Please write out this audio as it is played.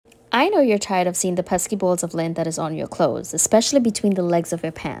I know you're tired of seeing the pesky balls of lint that is on your clothes, especially between the legs of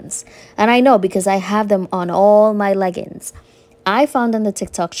your pants. And I know because I have them on all my leggings. I found in the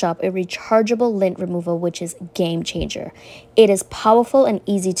TikTok shop a rechargeable lint remover, which is game changer. It is powerful and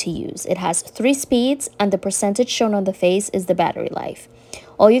easy to use. It has 3 speeds, and the percentage shown on the face is the battery life.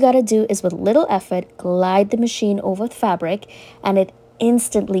 All you gotta do is with little effort, glide the machine over the fabric, and it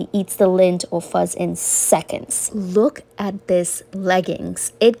instantly eats the lint or fuzz in seconds. Look at this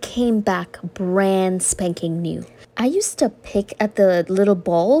leggings. It came back brand spanking new. I used to pick at the little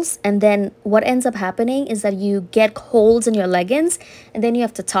balls, and then what ends up happening is that you get holes in your leggings and then you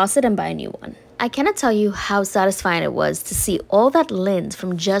have to toss it and buy a new one. I cannot tell you how satisfying it was to see all that lint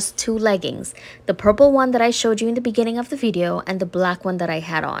from just 2 leggings, the purple one that I showed you in the beginning of the video and the black one that I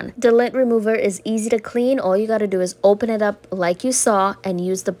had on. The lint remover is easy to clean. All you gotta do is open it up like you saw and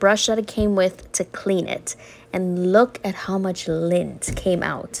use the brush that it came with to clean it. And look at how much lint came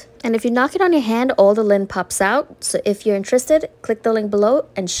out. And if you knock it on your hand, all the lint pops out. So if you're interested, click the link below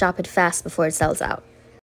and shop it fast before it sells out.